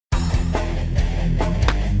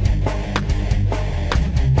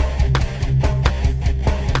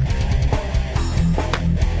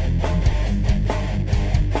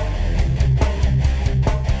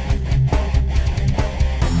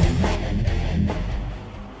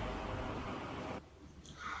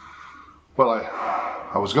Well,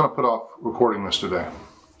 I was going to put off recording this today,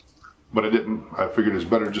 but I didn't. I figured it's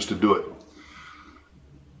better just to do it.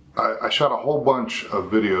 I shot a whole bunch of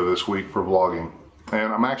video this week for vlogging,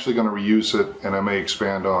 and I'm actually going to reuse it, and I may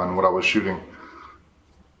expand on what I was shooting.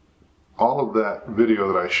 All of that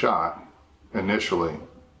video that I shot initially,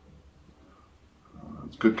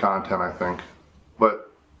 it's good content, I think,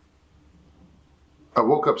 but I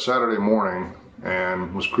woke up Saturday morning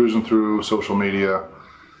and was cruising through social media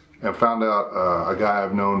and found out a guy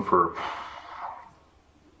I've known for,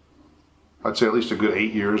 I'd say at least a good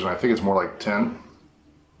 8 years, and I think it's more like 10.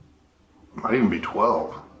 Might even be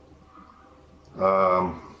 12.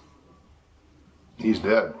 He's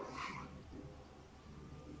dead.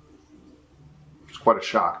 It's quite a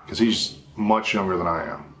shock because he's much younger than I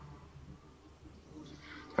am.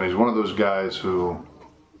 And he's one of those guys who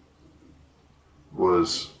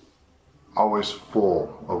was always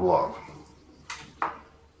full of love.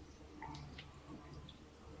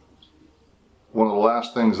 One of the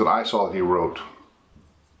last things that I saw that he wrote: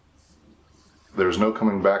 "There's no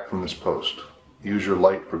coming back from this post. Use your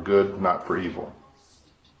light for good, not for evil.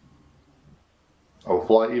 I will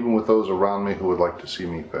fly even with those around me who would like to see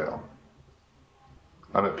me fail.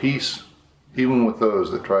 I'm at peace even with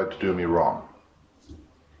those that tried to do me wrong.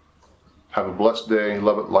 Have a blessed day.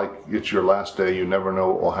 Love it like it's your last day. You never know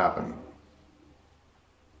what will happen."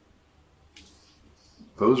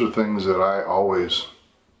 Those are things that I always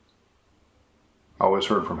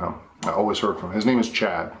heard from him. I always heard from him. His name is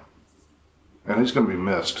Chad, and he's going to be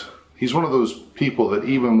missed. He's one of those people that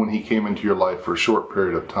even when he came into your life for a short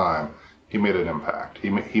period of time, he made an impact.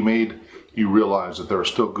 He made you realize that there are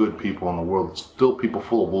still good people in the world, still people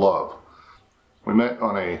full of love. We met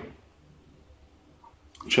on a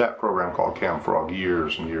chat program called Camfrog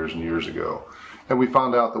years and years and years ago, and we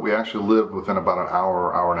found out that we actually lived within about an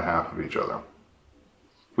hour, hour and a half of each other.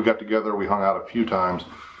 We got together, we hung out a few times.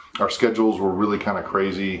 Our schedules were really kind of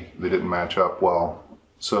crazy. They didn't match up well,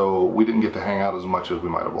 so we didn't get to hang out as much as we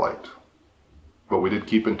might have liked. But we did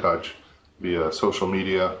keep in touch via social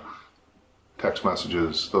media, text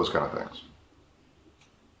messages, those kind of things.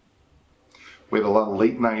 We had a lot of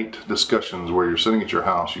late night discussions where you're sitting at your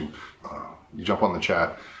house, you jump on the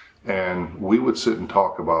chat, and we would sit and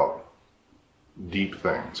talk about deep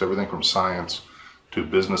things, everything from science to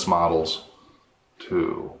business models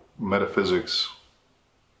to metaphysics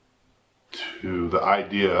to the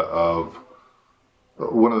idea of,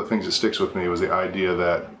 one of the things that sticks with me was the idea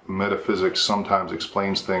that metaphysics sometimes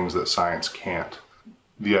explains things that science can't.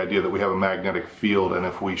 The idea that we have a magnetic field, and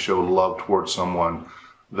if we show love towards someone,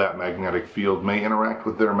 that magnetic field may interact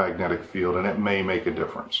with their magnetic field, and it may make a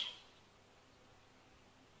difference.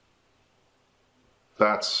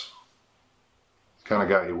 That's the kind of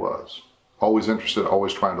guy he was. Always interested,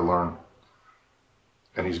 always trying to learn.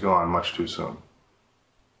 And he's gone much too soon.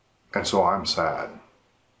 And so I'm sad.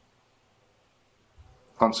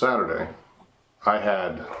 On Saturday, I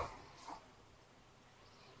had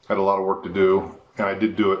a lot of work to do, and I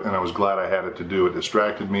did do it, and I was glad I had it to do. It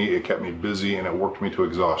distracted me, it kept me busy, and it worked me to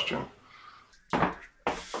exhaustion.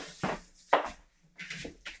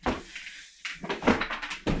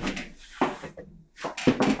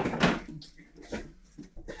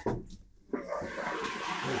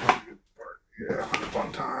 Yeah,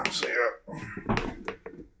 fun time. See ya.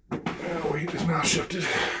 Yeah, weight is now shifted.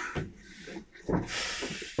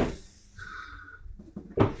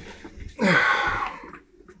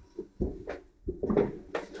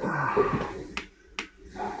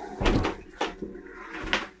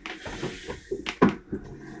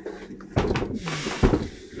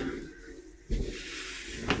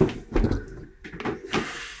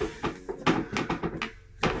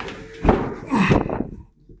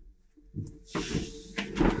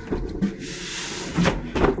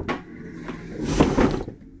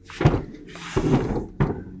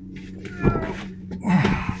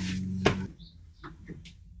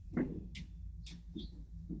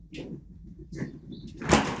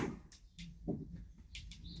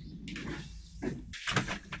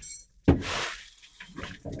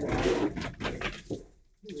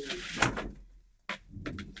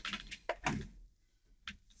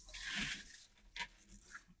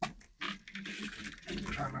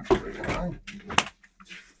 Try not to break it down.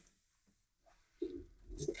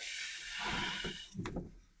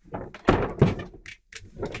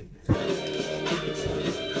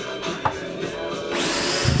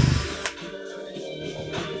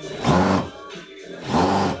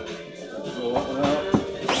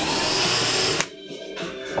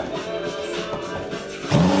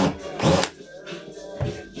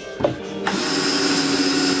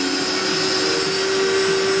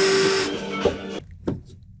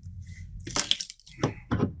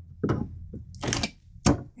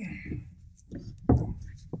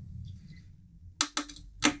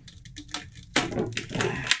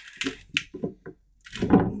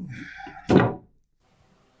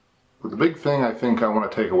 big thing I think I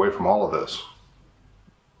want to take away from all of this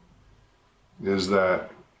is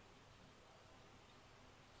that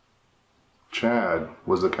Chad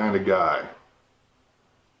was the kind of guy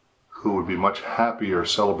who would be much happier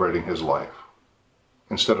celebrating his life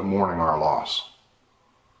instead of mourning our loss.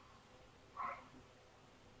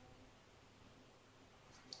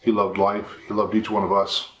 He loved life. He loved each one of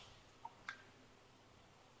us.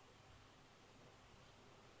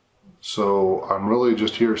 So I'm really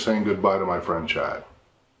just here saying goodbye to my friend Chad.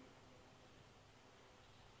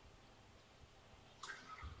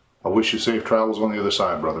 I wish you safe travels on the other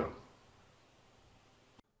side, brother.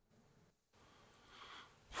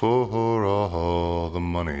 For all the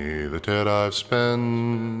money that I've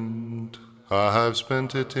spent, I've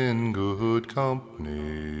spent it in good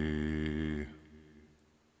company.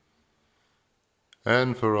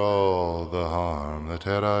 And for all the harm that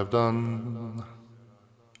I've done,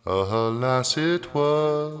 alas, it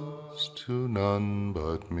was to none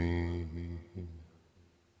but me.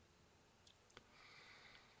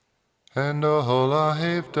 And all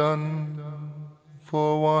I've done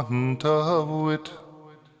for want of wit,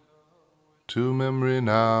 to memory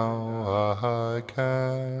now I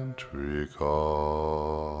can't recall.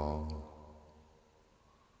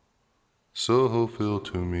 So fill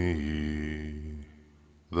to me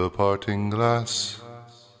the parting glass.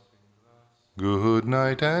 Good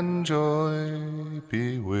night and joy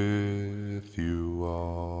be with you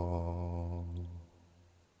all.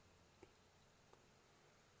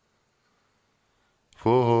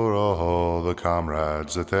 For all the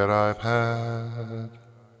comrades that there I've had,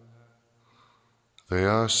 they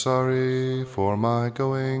are sorry for my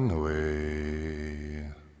going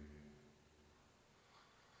away.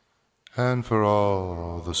 And for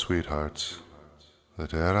all the sweethearts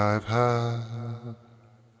that e'er I've had,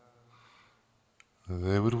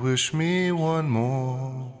 they would wish me one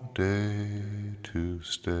more day to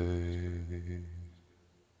stay.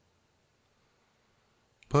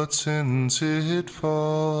 But since it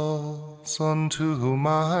falls unto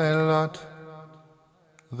my lot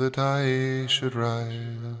that I should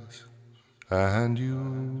rise and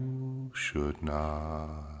you should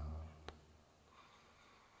not,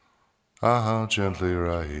 I'll gently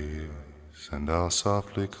rise and I'll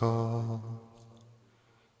softly call.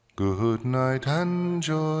 Good night and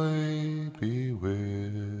joy be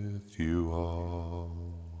with you all.